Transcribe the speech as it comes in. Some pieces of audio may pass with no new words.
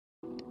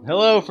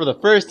Hello for the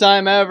first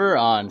time ever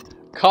on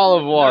Call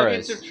of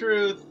Juarez. Nuggets of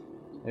Truth.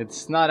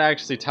 It's not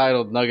actually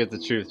titled Nuggets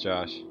of Truth,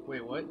 Josh.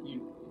 Wait, what? You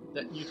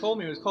told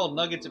me it was called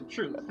Nuggets of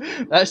Truth.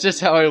 That's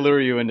just how I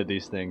lure you into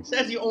these things.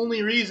 That's the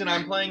only reason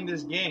I'm playing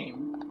this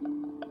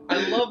game. I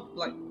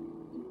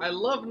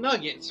love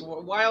nuggets.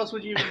 Why else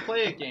would you even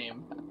play a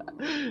game?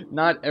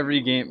 Not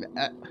every game.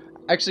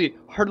 Actually,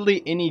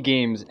 hardly any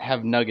games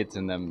have nuggets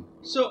in them.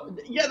 So,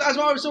 yeah, that's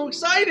why I was so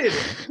excited.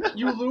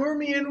 You lure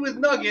me in with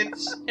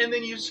nuggets, and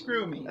then you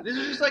screw me. This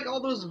is just like all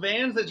those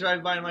vans that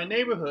drive by in my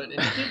neighborhood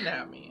and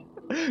kidnap me.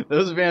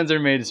 Those vans are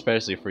made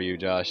especially for you,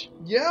 Josh.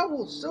 Yeah,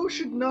 well, so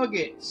should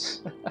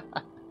nuggets.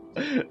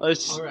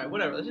 Alright,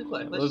 whatever, let's just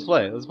play. Let's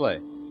play.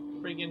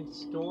 Friggin'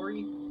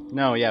 story?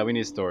 No, yeah, we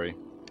need story.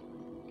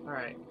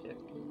 Alright,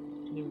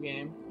 new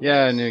game.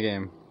 Yeah, Yes. new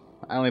game.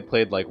 I only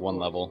played like one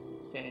level.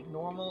 Okay,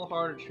 normal,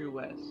 hard, or true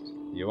west?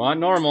 You want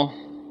normal?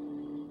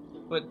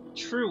 But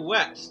true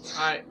west,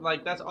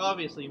 that's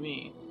obviously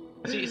me.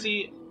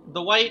 See,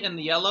 the white and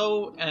the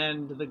yellow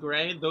and the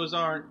gray, those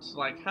aren't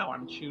like how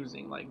I'm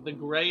choosing. Like the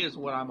gray is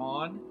what I'm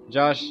on.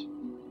 Josh,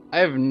 I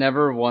have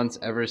never once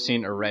ever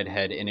seen a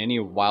redhead in any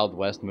Wild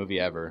West movie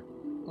ever.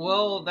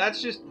 Well,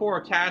 that's just poor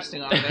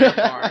casting on their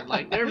part.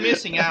 Like they're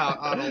missing out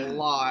on a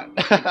lot of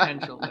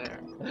potential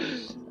there.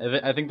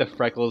 I think the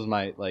freckles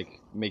might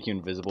like make you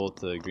invisible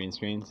to green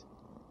screens.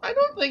 I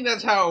don't think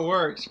that's how it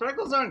works.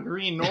 Freckles aren't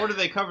green, nor do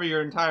they cover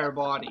your entire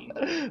body.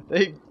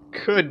 They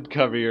could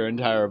cover your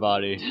entire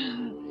body.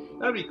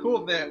 That'd be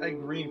cool if they had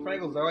like green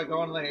freckles. Though I go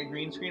on like a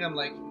green screen, I'm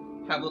like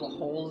have little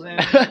holes in.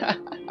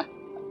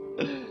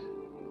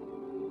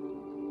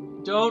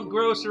 Don't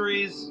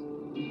groceries.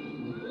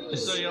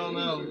 Just so y'all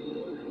know.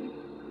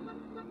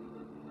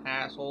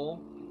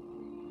 Asshole.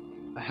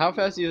 How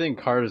fast do you think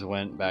cars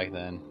went back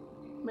then?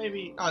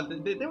 Maybe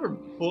they were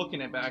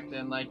booking it back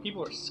then. Like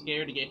people were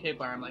scared to get hit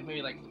by them. Like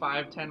maybe like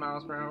 5-10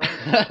 miles per hour.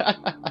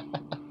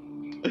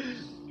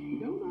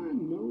 Don't I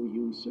know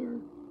you, sir?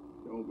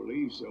 Don't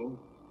believe so.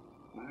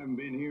 I haven't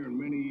been here in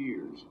many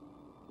years.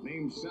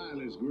 Name's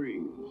Silas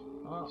Greaves.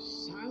 Oh.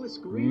 Silas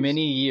Greaves?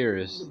 Many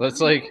years.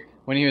 That's like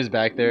when he was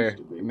back there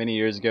many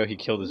years ago. He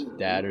killed his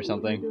dad or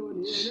something. What are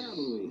you doing here in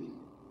Abilene?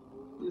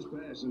 Just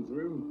passing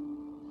through.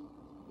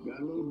 Got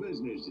a little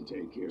business to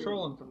take care of.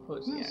 Trolling for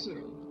pussy,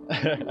 actually.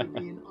 It would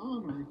be an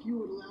honor if you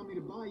would allow me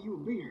to buy you a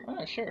beer.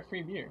 Oh, sure,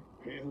 free beer.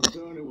 Hell,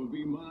 son, it would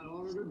be my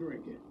honor to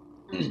drink it.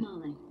 I'm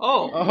Molly.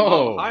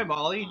 Oh, hi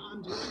Molly.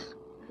 I'm Jack.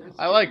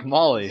 I like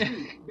Molly.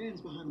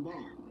 Ben's behind the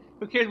bar.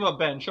 Who cares about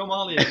Ben? Show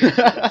Molly.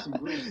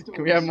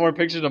 Can we have more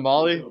pictures of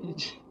Molly?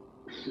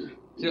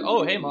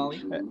 Oh, hey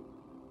Molly.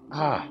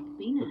 Ah,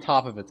 the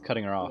top of it's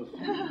cutting her off.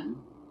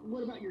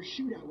 What about your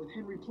shootout with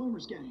Henry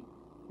Plummer's gang?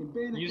 And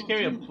Ben, You just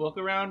carry a book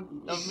around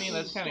of me?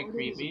 That's kind of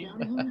creepy.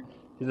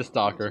 He's a That's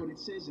stalker. what it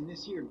says in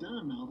this here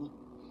dime novel.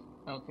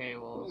 Okay,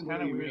 well, it's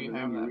kind of weird you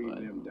have that,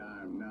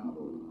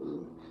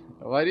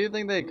 but... Why do you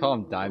think they call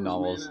them dime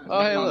novels?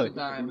 Oh, hey, look. Is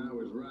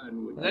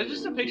that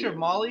just a picture of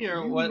Molly,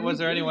 or was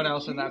there anyone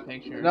else in that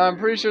picture? No, I'm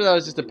pretty sure that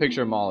was just a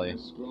picture of Molly.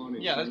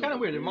 Yeah, that's kind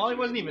of weird. Molly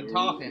wasn't even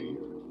talking.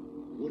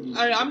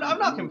 I'm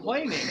not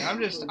complaining.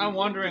 I'm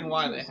wondering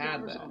why they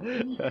had that.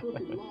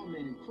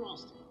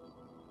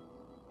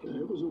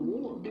 It was a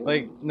war.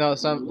 Like, no,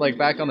 like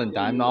back on the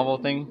dime novel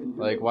thing.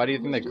 Like, why do you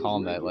think they call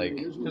them that? Like,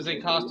 Because they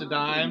cost a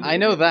dime. I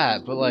know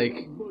that, but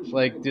like,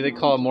 do they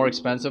call it more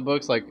expensive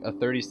books, like a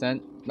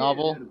 30-cent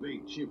novel?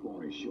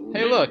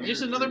 Hey, look,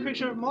 Just another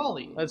picture of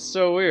Molly. that's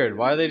so weird.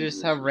 Why do they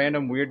just have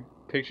random weird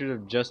pictures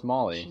of just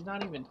Molly? She's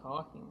not even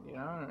talking, dude.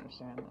 I don't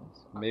understand this.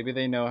 Maybe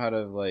they know how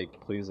to like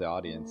please the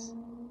audience.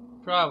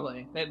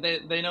 Probably.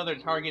 They know their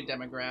target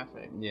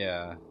demographic.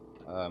 Yeah,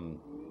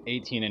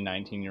 18 and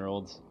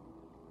 19-year-olds,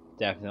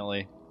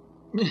 definitely.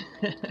 You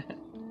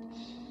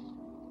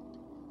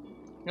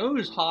know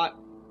who's hot?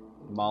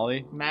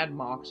 Molly, Mad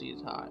Moxie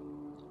is hot.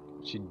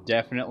 she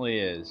definitely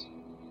is.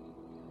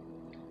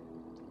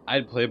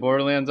 I'd play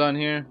Borderlands on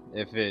here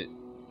if it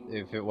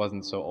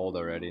wasn't so old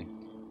already.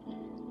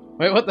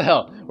 Wait, what the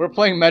hell? We're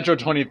playing Metro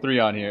 23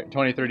 on here,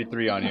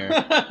 2033 on here.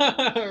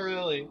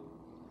 Really?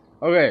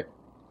 Okay,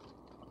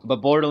 but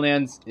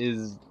Borderlands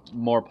is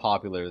more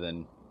popular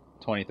than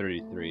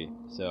 2033,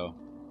 so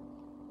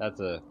that's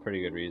a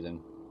pretty good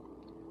reason.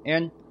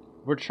 And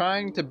we're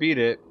trying to beat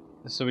it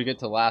so we get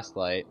to Last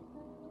Light,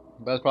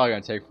 but that's probably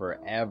gonna take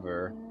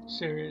forever.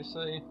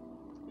 Seriously?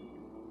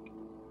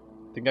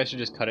 Think I should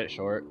just cut it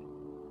short?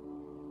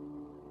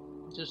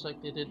 Just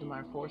like they did to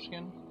my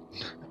foreskin?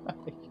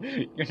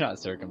 You're not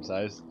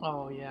circumcised.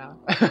 Oh, yeah.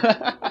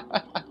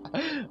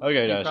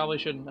 Okay, You Josh. probably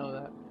shouldn't know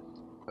that.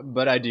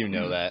 But I do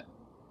know that.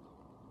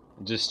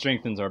 It just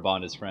strengthens our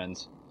bond as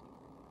friends.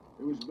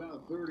 It was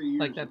about 30 years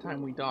Like that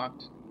time we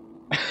docked.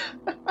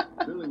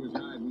 Billy was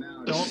hiding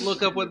out. Don't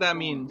look up what that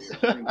means.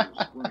 Spring.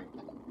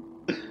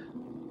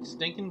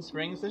 Stinking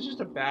Springs? That's just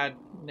a bad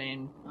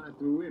name. I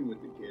threw in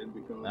with the kid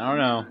because I don't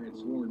know. I had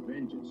sworn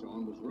vengeance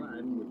on was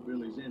riding with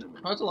Billy's enemy.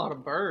 Oh, that's a lot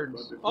of birds.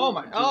 But before Oh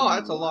my, I oh, turned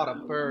that's a lot of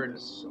around, birds.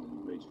 that son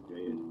of a bitch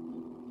dead.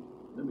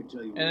 Let me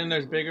tell you. And then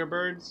there's bigger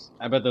birds.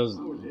 I bet those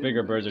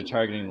bigger birds are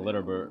targeting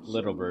little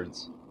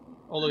birds.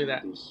 Oh, look at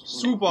that.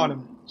 Swoop on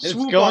him. It's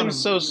Swoop on going him.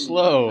 so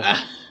slow.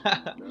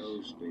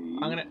 No, Steve.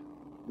 I'm gonna.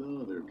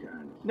 The other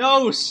kind of.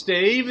 No,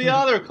 Steve. The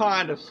other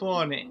kind of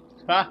funny.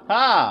 Ha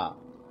ha!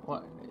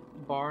 What?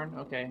 Barn?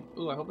 Okay.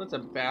 Ooh, I hope that's a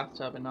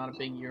bathtub and not a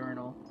big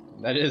urinal.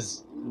 That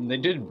is. They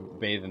did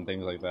bathe in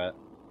things like that.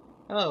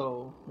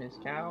 Hello, Miss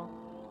Cow.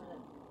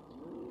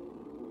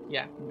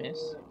 Yeah,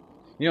 Miss.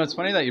 You know, it's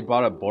funny that you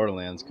brought up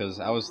Borderlands because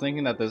I was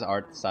thinking that this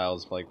art style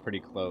is like pretty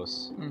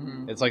close.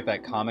 Mm-hmm. It's like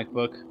that comic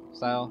book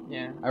style.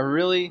 Yeah. I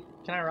really.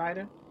 Can I ride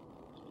it?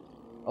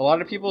 A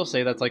lot of people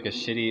say that's like a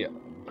shitty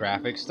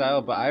graphic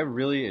style, but I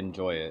really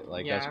enjoy it.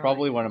 Like Yeah, that's I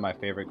probably like one of my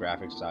favorite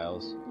graphic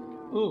styles.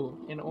 Ooh,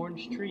 an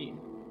orange tree.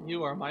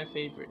 You are my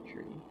favorite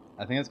tree.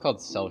 I think it's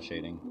called cell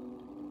shading.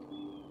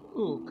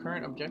 Ooh,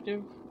 current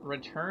objective?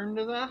 Return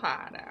to the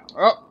hideout.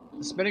 Oh,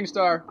 spinning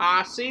star.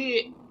 I see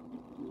it.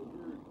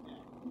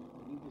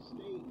 Need to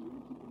stay here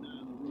to keep an eye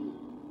on the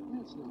road.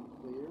 That's not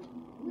fair.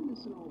 We're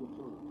missing all the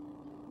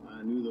fun.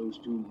 I knew those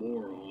two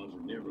morons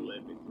would never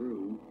let me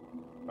through.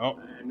 Oh,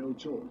 I had no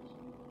choice.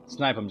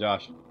 snipe him,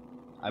 Josh.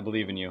 I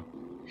believe in you.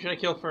 Who should I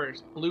kill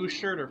first? Blue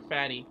shirt or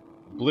fatty?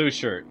 Blue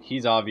shirt.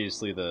 He's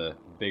obviously the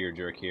bigger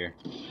jerk here.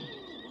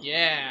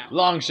 Yeah.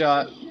 Long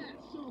shot. Cat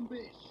some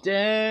bitch.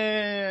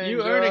 Dang.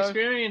 You earn Josh.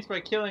 experience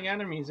by killing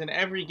enemies in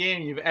every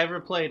game you've ever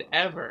played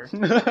ever.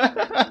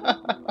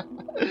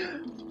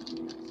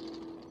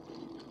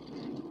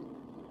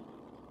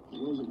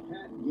 Wasn't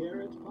Pat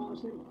Garrett's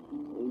posse?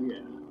 Oh,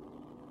 yeah.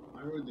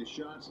 I heard the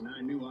shots and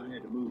I knew I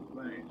had to move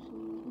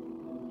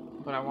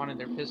fast. But I wanted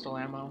their pistol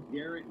ammo.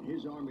 Garrett and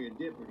his army of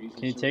deputies.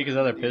 Can you take his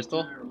other the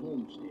pistol? entire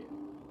homestead.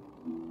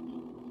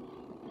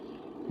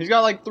 He's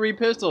got like 3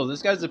 pistols.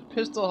 This guy's a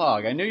pistol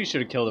hog. I knew you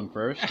should have killed him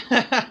first.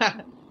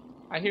 I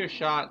hear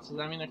shots. Does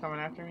that mean they're coming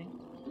after me?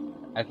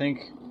 I think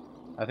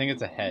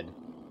it's a head.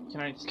 Can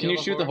I steal Can you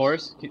the shoot the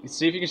horse?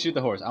 See if you can shoot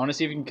the horse. I want to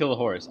see if you can kill the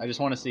horse. I just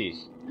want to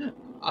see.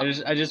 I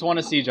just want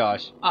to see,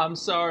 Josh. I'm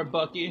sorry,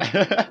 Bucky,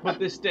 but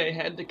this day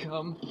had to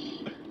come.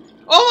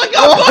 Oh my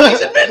god,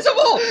 Bucky's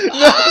invincible!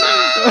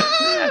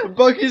 Ah!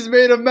 Bucky's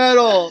made of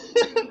metal.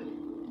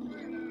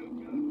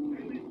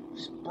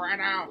 Spread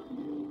out.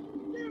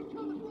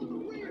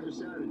 I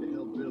decided to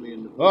help Billy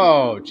in the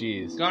Oh,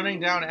 jeez. Gunning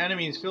down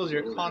enemies fills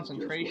your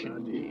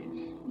concentration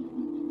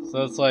gauge.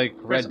 So it's like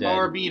Press Red Dead.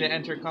 RB to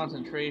enter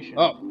concentration.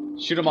 Oh,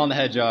 shoot him on the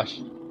head, Josh.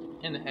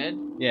 In the head?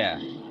 Yeah.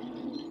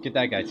 Get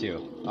that guy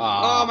too. Oh,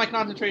 Ah. my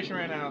concentration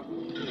ran out.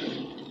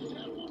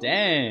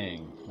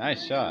 Dang.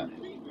 Nice shot.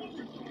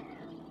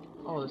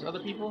 Oh, there's other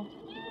people?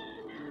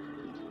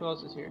 Who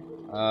else is here?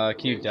 Can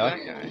you There's duck?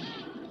 That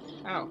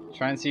guy. Ow.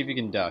 Try and see if you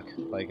can duck.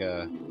 Like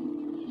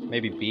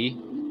maybe B.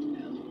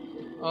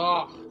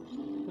 Oh,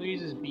 who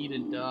uses B to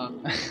duck?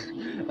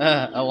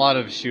 A lot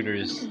of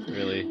shooters,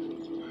 really.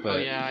 But Oh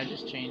yeah, I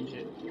just changed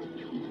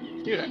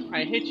it. Dude,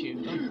 I hit you.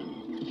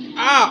 Don't...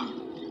 Ow!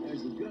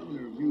 As the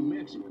governor of New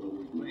Mexico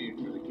was paying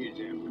for the kid's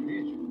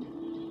apprehension,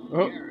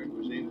 Oh. Garrett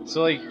was able to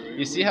So like, hire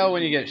you see how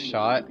when you get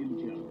shot,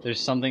 jump. there's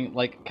something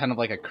like kind of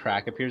like a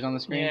crack appears on the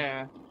screen.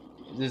 Yeah.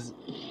 There's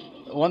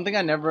one thing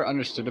I never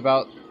understood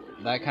about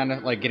that kind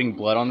of like getting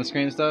blood on the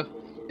screen and stuff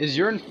is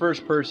you're in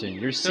first person.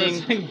 You're So seeing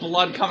it's like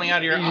blood coming out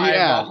of your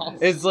yeah. eyeballs.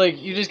 It's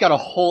like you just got a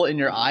hole in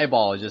your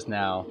eyeball just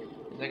now.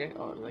 Is that guy?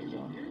 Oh, is that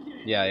one?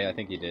 Yeah, I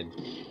think you did.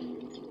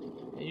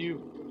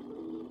 You.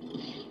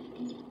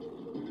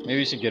 Maybe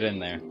you should get in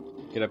there.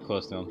 Get up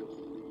close to him.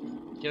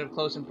 Get up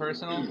close and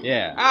personal.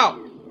 Yeah.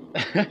 Ow!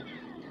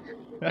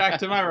 Back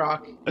to my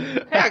rock.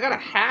 Hey, I got a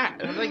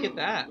hat. How did I get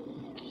that?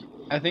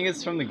 I think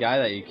it's from the guy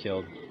that you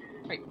killed.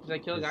 Wait, did I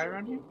kill a guy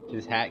around here?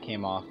 His hat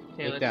came off.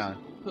 Okay, Look let's- down.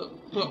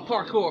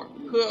 Parkour.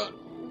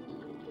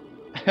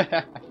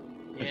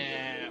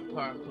 Yeah,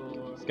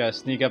 parkour. Just gotta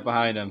sneak up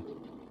behind him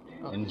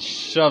Oh. and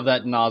shove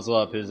that nozzle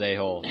up his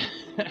a-hole.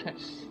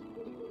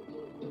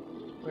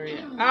 Where are you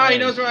at? Ah, he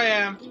knows where I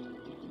am.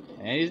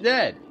 And he's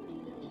dead.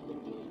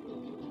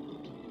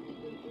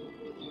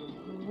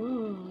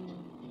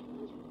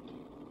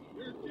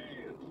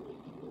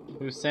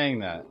 Who's saying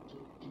that?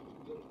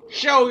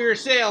 Show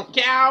yourself,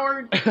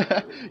 coward!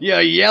 You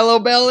yellow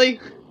belly?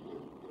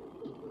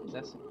 Is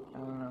that? I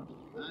don't know.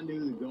 I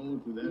knew that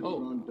going through that Oh.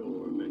 front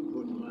door meant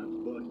putting my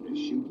butt in a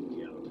shooting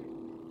gallery,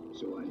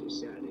 so I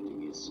decided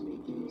to get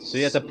sneaky. So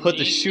you have to put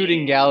the Sneaky.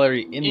 shooting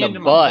gallery in Into the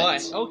my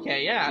butt.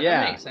 Okay, yeah,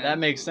 Yeah, that makes sense. that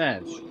makes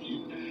sense.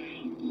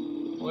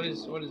 What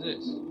is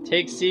this?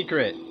 Take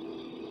secret.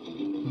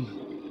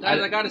 Guys,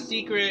 I got a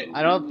secret.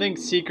 I don't think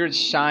secrets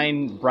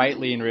shine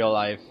brightly in real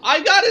life.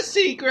 I got a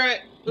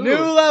secret! Ooh. New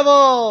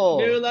level!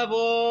 New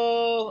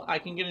level! I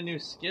can get a new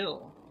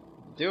skill.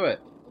 Do it.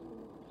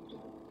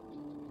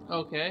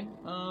 Okay,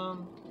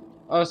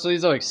 Oh, so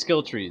these are like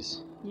skill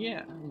trees.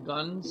 yeah.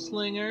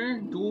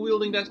 Gunslinger,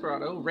 dual-wielding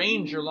desperado,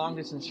 ranger,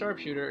 long-distance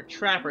sharpshooter,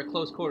 trapper,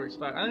 close quarters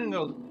fight. I'm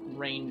gonna go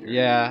ranger.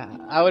 Yeah,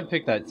 I would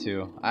pick that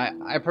too.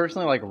 I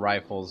personally like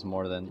rifles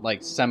more than,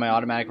 like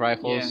semi-automatic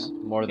rifles Yeah.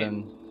 more Okay.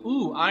 than...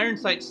 Ooh, iron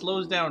sight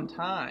slows down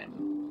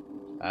time.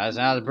 That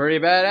sounds pretty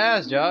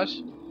badass, Josh.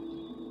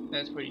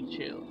 That's pretty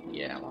chill.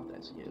 Yeah, I want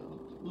that skill.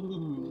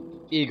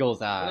 Ooh. Eagle's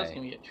What else eye.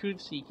 can we get?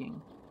 Truth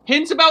seeking.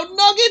 Hints about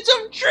nuggets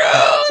of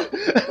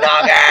truth!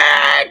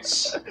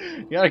 Nuggets!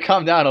 You gotta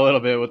calm down a little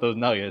bit with those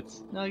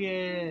nuggets.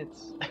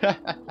 Nuggets.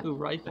 Ooh,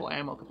 rifle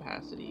ammo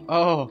capacity.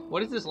 Oh,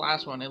 What is this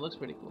last one? It looks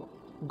pretty cool.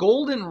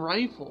 Golden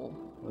rifle.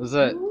 was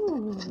that?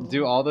 Ooh.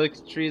 Do all the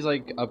trees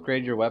like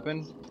upgrade your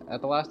weapon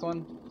at the last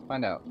one?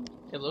 Find out.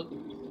 It look.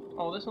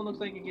 Oh, this one looks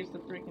like it gets the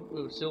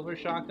freaking silver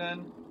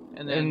shotgun,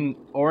 and then And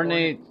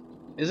ornate,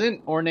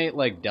 isn't ornate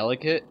like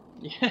delicate?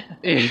 yeah.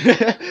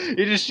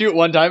 You just shoot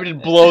one time, it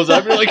just blows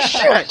up. You're like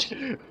shit.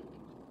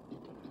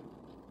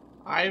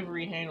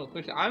 Ivory handle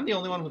quick. I'm the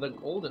only one with a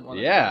golden one.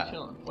 That's Yeah. kinda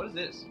chilling. What is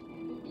this?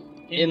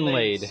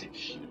 Inlaid.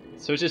 Six-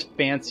 So it's just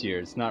fancier.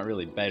 It's not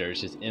really better.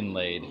 It's just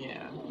inlaid.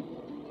 Yeah.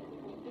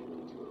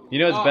 You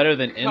know, it's Oh, better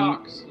than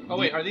Cox. Oh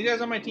wait, are these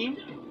guys on my team?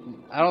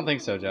 I don't think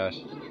so, Josh.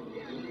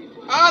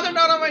 Ah, they're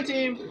not on my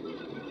team.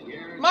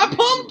 My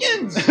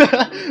pumpkins.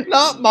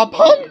 Not my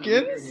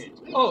pumpkins.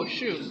 Oh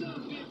shoot.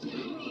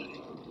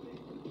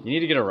 You need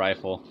to get a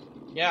rifle.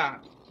 Yeah.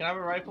 Can I have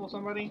a rifle,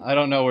 somebody? I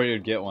don't know where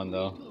you'd get one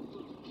though.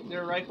 Is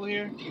there a rifle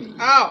here?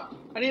 Ow!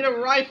 I need a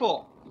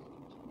rifle.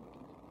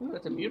 Ooh,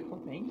 that's a beautiful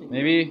painting.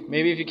 Maybe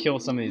if you kill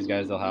some of these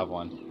guys, they'll have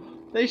one.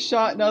 They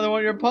shot another one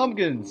of your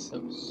pumpkins.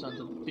 Those sons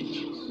of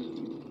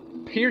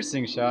bitches.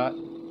 Piercing shot.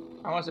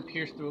 I want to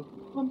pierce through.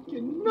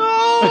 Pumpkin.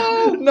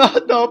 No!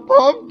 Not the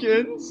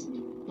pumpkins.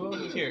 Who else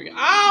is here?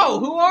 Ow!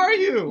 Who are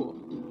you?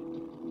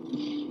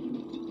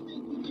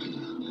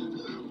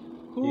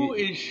 Who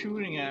is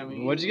shooting at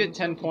me? What'd you get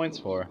 10 points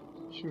for?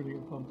 Shooting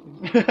a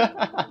pumpkin.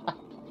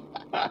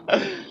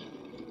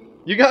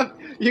 You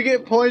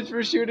get points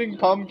for shooting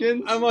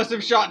pumpkins? I must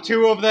have shot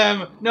 2 of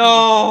them.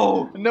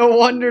 No! No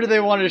wonder they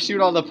want to shoot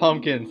all the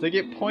pumpkins. They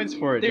get points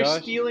for it, They're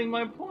Josh. stealing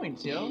my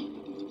points, yo.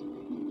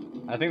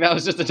 I think that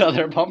was just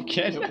another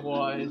pumpkin. It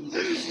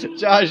was.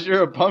 Josh,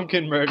 you're a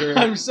pumpkin murderer.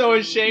 I'm so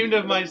ashamed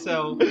of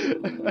myself. I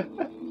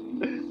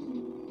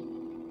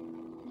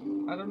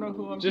don't know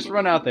who I'm. Just supposed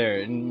run to- out there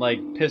and like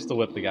pistol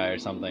whip the guy or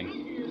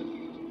something.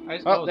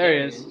 Oh, there he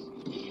is.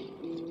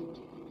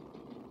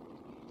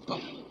 Oh.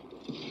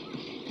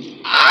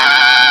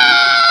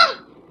 Ah!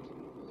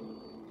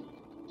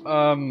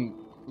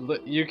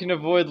 You can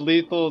avoid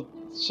lethal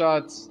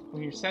shots.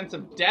 When your sense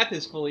of death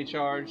is fully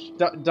charged.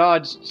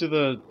 Dodge to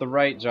the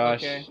right, Josh.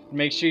 Okay.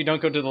 Make sure you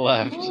don't go to the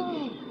left.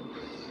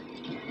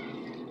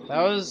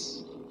 That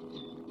was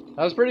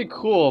pretty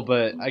cool,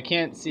 but I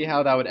can't see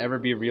how that would ever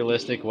be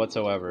realistic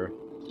whatsoever.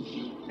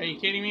 Are you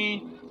kidding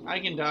me? I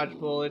can dodge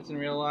bullets in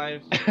real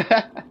life.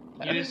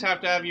 You just have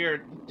to have your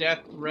death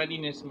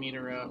readiness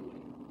meter up.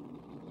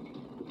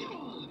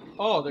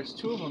 Oh, there's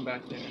 2 of them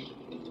back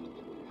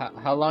there.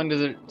 How long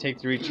does it take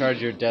to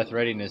recharge your death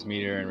readiness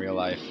meter in real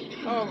life?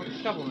 Oh,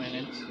 a couple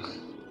minutes.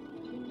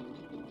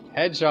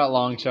 Headshot,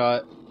 long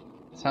shot.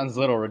 Sounds a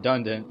little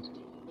redundant.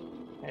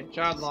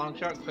 Headshot, long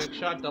shot, quick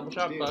shot, double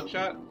shot,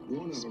 buckshot.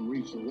 One of them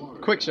reached the water.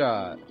 Quick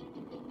shot.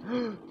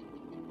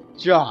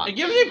 Josh. It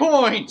gives me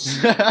points!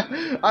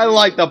 I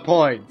like the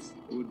points.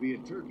 It would be a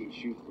turkey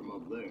shoot from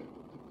up there.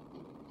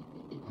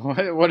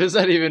 What does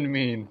that even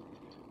mean?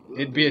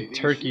 It'd be a Luckily, these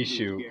turkey shooters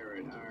shoot.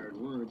 Garrett hired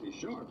weren't the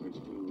sharpest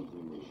tools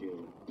in the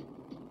shed.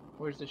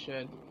 Where's the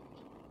shed?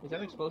 Is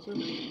that explosive?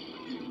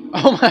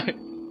 Oh my.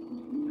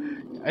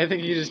 I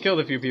think you just killed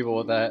a few people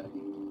with that.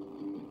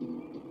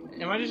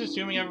 Am I just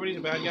assuming everybody's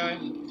a bad guy?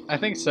 I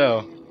think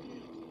so.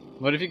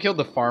 What if you killed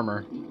the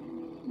farmer?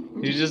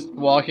 He's just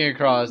walking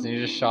across and you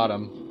just shot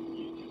him.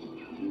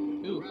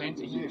 Ooh, Right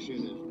fancy.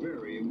 position is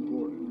very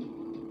important.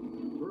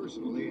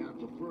 Personally, I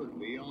prefer to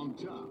be on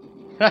top.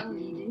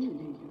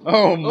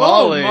 Oh,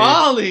 Molly! Oh,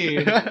 Molly!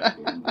 Indeed, got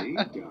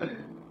it.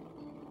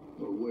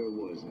 But where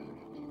was I?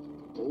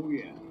 Oh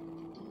yeah.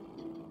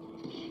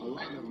 A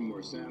lot of them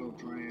were saddle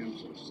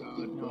tramps or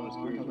sod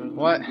busters.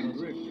 What?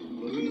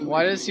 Drifters.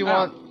 Why does he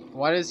want?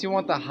 Why does he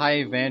want the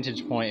high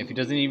vantage point if he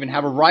doesn't even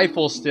have a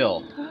rifle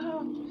still?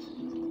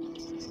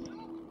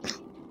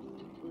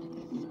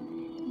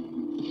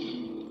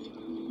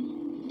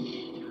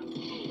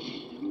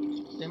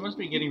 They must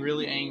be getting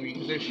really angry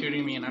because they're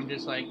shooting me and I'm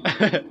just like...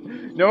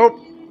 Nope.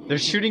 They're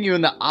shooting you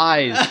in the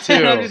eyes too.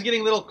 I'm just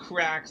getting little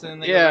cracks and then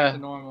they go Yeah. back to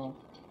normal.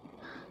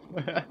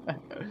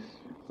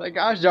 It's like,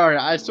 gosh darn it!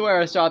 I swear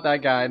I shot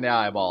that guy in the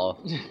eyeball.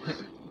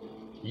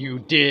 You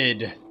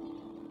did.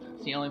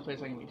 It's the only place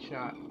I can be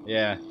shot.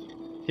 Yeah.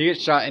 If he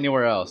gets shot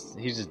anywhere else,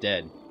 he's just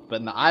dead. But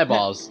in the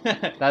eyeballs,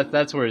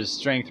 that's where his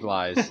strength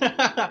lies.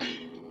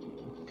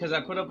 Because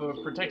I put up a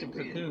protective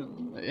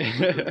cocoon.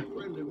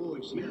 Friendly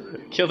voice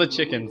here. Kill the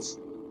chickens.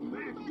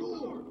 Back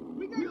door.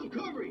 We got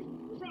covering.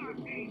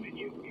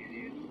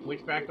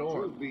 Which back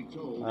door? Truth be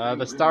told,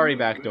 The starry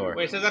back door.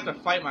 Wait, it says I have to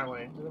fight my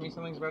way. Does that mean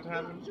something's about to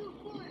happen?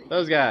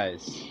 Those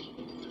guys.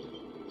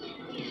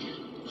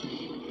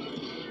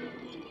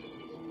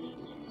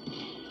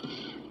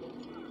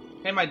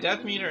 Hey, my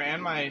death meter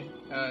and my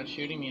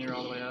shooting meter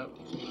all the way up.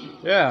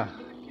 Yeah.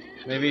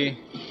 Maybe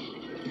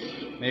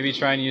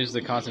try and use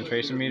the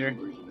concentration meter.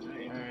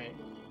 Alright.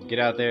 Get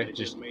out there,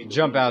 just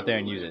jump out there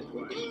and use it.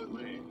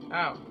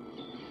 Ow.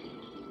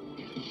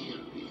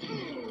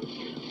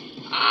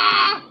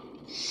 Ah!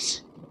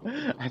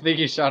 I think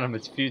you shot him a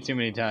few too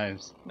many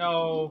times.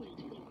 No.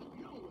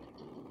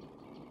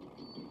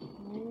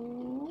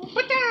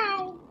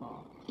 Ba-dow!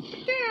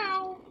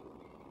 Ba-dow!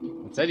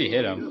 It said you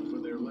hit him. Up for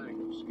their lack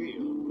of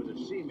skill with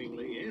a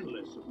seemingly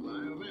endless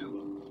supply of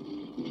ammo.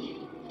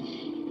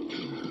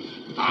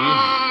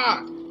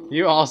 Ah!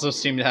 You also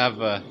seem to have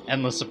an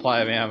endless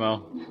supply of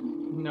ammo.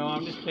 No,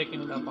 I'm just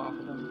picking it up off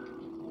of them.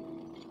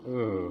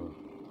 Ooh.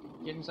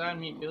 Get inside and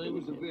meet Billy. It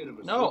was a bit of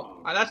a No,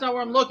 slog. that's not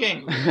where I'm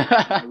looking.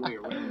 I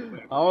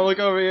want to look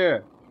over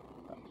here.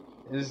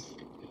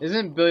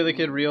 Isn't Billy the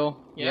Kid real?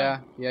 Yeah.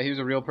 Yeah, he was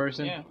a real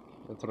person? Yeah.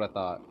 That's what I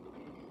thought.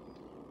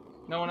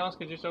 No one else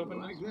could just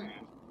open Like this?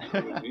 that. I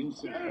was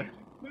inside.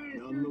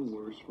 None the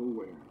worse for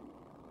wear.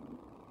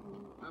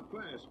 I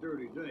passed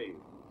Dirty Dave.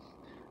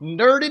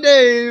 Dirty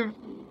Dave!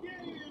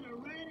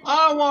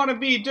 I want to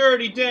be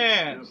Dirty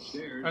Dan.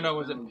 Upstairs, Oh no,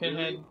 was I it found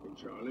Pinhead? Billy and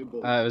Charlie Boy.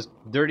 It was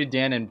Dirty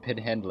Dan and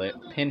Pinhead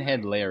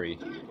Larry.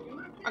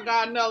 I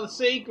got another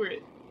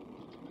secret.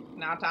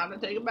 Now time to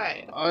take a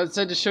bath. Oh, it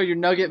said to show your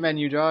nugget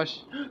menu, Josh.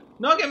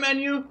 Nugget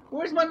menu?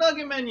 Where's my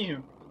nugget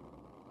menu?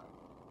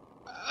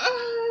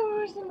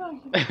 Where's the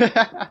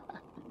nugget?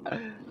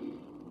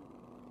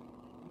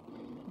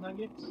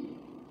 Nuggets?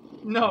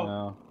 No.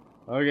 No.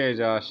 Okay,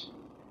 Josh.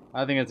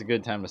 I think it's a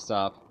good time to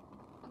stop.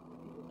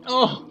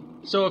 Oh,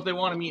 so if they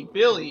want to meet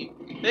Billy,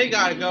 they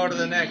gotta go to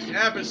the next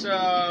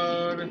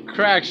episode.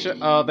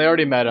 Oh, they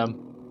already met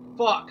him.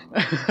 Fuck.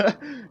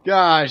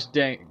 Gosh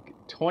dang.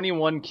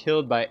 21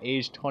 killed by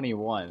age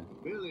 21.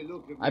 Billy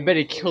looked at I me bet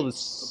he and said, killed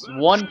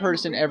one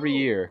person every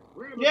year.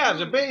 Yeah,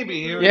 as a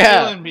baby, he was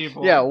Yeah. killing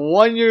people. Yeah,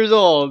 1 year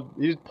old.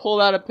 He just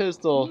pulled out a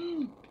pistol,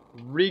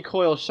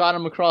 recoil, shot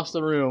him across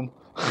the room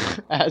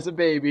as a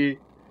baby.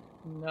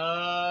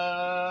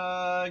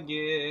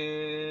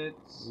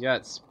 Nuggets. You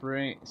got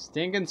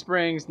Stinking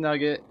Springs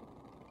Nugget.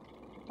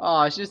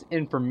 Oh, it's just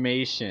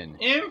information.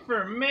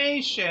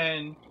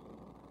 Information.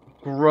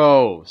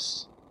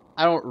 Gross.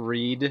 I don't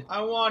read.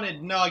 I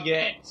wanted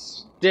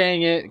nuggets.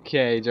 Dang it.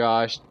 Okay,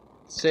 Josh.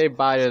 Say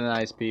bye to the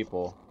nice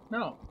people.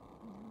 No.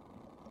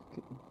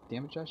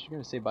 Damn it, Josh. You're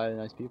going to say bye to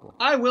the nice people.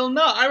 I will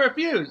not. I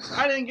refuse.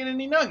 I didn't get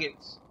any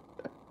nuggets.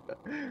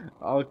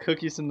 I'll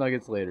cook you some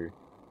nuggets later.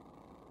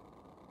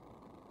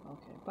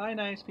 Okay. Bye,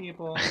 nice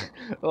people.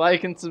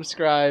 Like and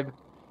subscribe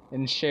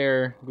and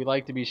share. We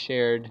like to be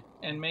shared.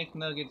 And make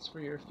nuggets for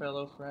your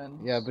fellow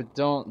friends. Yeah, but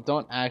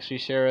don't actually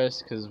share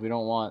us because we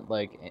don't want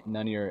like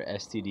none of your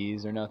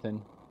STDs or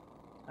nothing.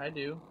 I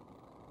do.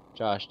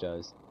 Josh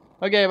does.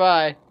 Okay,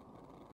 bye.